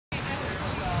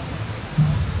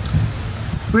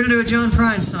We're going to do a John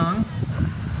Prine song.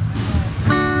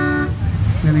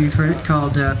 Maybe you've heard it,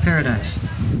 called Paradise.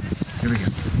 Here we go.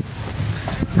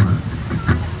 1,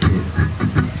 2,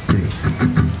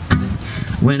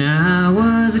 3. When I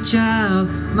was a child,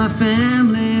 my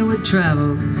family would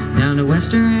travel down to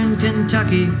western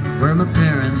Kentucky, where my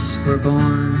parents were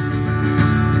born.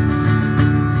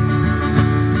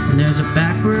 And there's a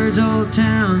backwards old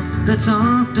town that's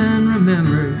often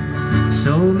remembered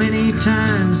so many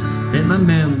times that my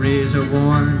memories are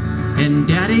worn. And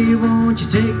Daddy, won't you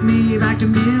take me back to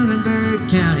Muhlenberg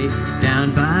County,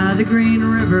 down by the Green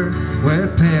River where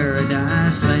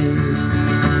paradise lays?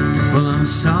 Well, I'm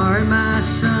sorry, my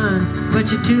son, but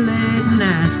you're too late in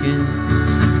asking.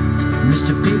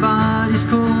 Mr. Peabody's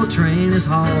coal train has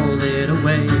hauled it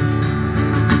away.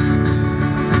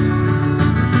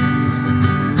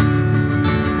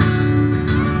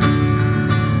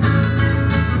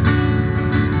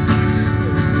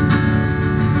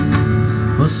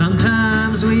 Well,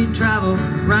 sometimes we travel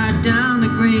right down the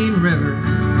Green River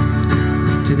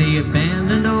to the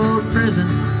abandoned old prison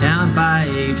down by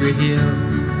Adrie Hill,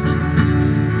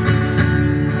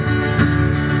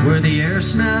 where the air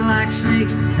smelled like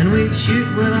snakes and we'd shoot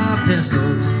with our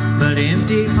pistols, but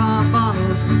empty pop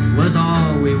bottles was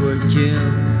all we would kill.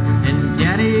 And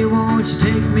Daddy, won't you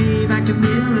take me back to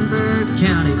Muhlenberg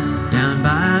County, down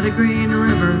by the Green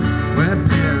River where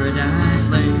paradise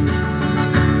lays?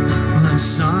 I'm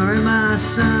sorry, my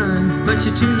son, but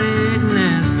you're too late in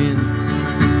asking.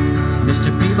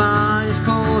 Mr. Peabody's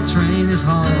coal train has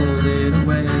hauled it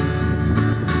away.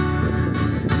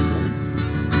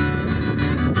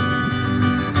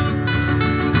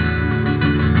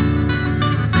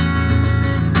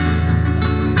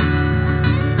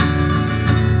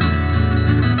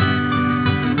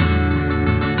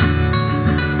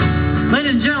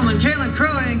 Ladies and gentlemen, Kalin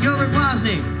Krohe and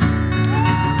Wozni.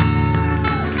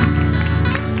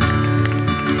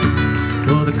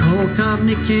 Well, the coal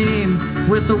company came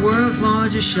with the world's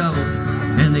largest shovel,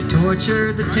 and they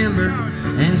tortured the timber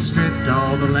and stripped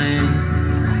all the land.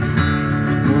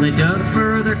 Well, they dug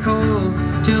further coal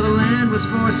till the land was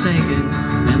forsaken,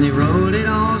 and they wrote it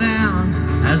all down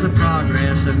as the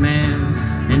progress of man.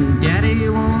 And Daddy,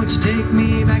 won't you take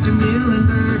me back to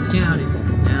Muhlenberg County,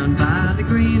 down by the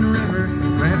Green River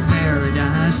where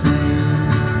paradise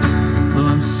lays? Well,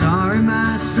 I'm sorry,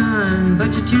 my son,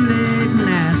 but you're too late in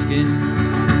asking.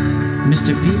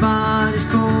 Mr. Peabody's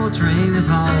coal train has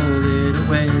hauled it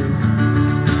away.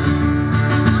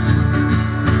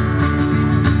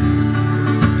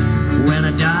 When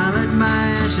I die, let my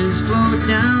ashes float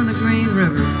down the Green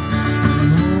River,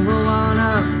 and we'll roll on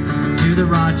up to the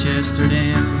Rochester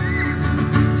Dam.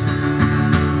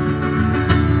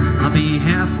 I'll be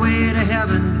halfway to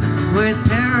heaven with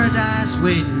paradise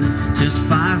waiting, just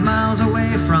 5 miles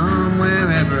away from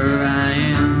wherever I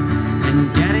am.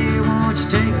 And Daddy, won't you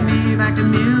take me back to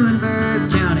Muhlenberg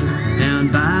County, down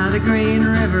by the Green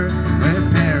River where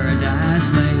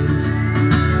paradise lays?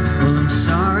 Well, I'm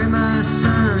sorry, my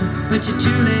son, but you're too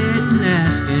late in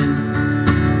asking.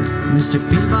 Mr.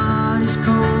 Peabody's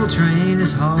coal train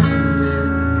has hauled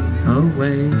it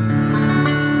away.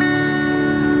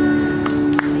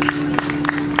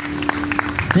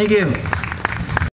 Thank you.